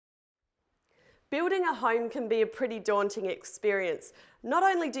Building a home can be a pretty daunting experience. Not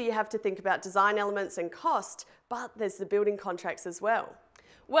only do you have to think about design elements and cost, but there's the building contracts as well.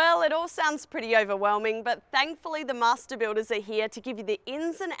 Well, it all sounds pretty overwhelming, but thankfully the master builders are here to give you the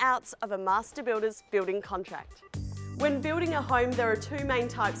ins and outs of a master builder's building contract. When building a home, there are two main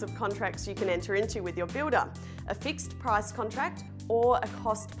types of contracts you can enter into with your builder: a fixed price contract or a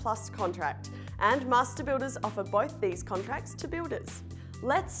cost plus contract. And master builders offer both these contracts to builders.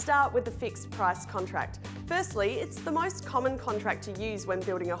 Let's start with the fixed price contract. Firstly, it's the most common contract to use when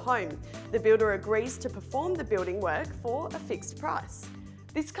building a home. The builder agrees to perform the building work for a fixed price.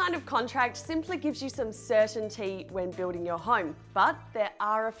 This kind of contract simply gives you some certainty when building your home, but there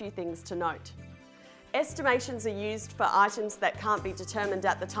are a few things to note. Estimations are used for items that can't be determined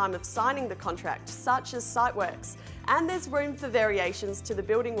at the time of signing the contract, such as site works, and there's room for variations to the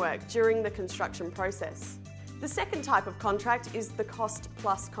building work during the construction process. The second type of contract is the cost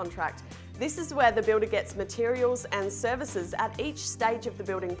plus contract. This is where the builder gets materials and services at each stage of the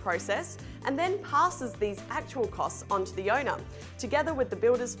building process and then passes these actual costs onto the owner, together with the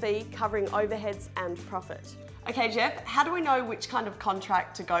builder's fee covering overheads and profit. Okay, Jeff, how do we know which kind of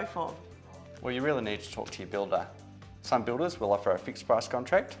contract to go for? Well, you really need to talk to your builder. Some builders will offer a fixed price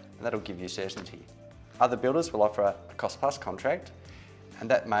contract, and that'll give you certainty. Other builders will offer a cost plus contract, and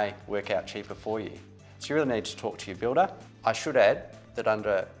that may work out cheaper for you. So you really need to talk to your builder. I should add that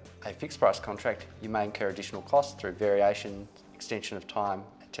under a fixed price contract, you may incur additional costs through variation, extension of time,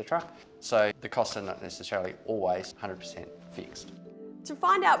 etc. So the costs are not necessarily always 100% fixed. To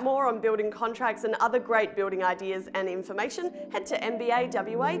find out more on building contracts and other great building ideas and information, head to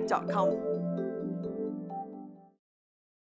mbawa.com.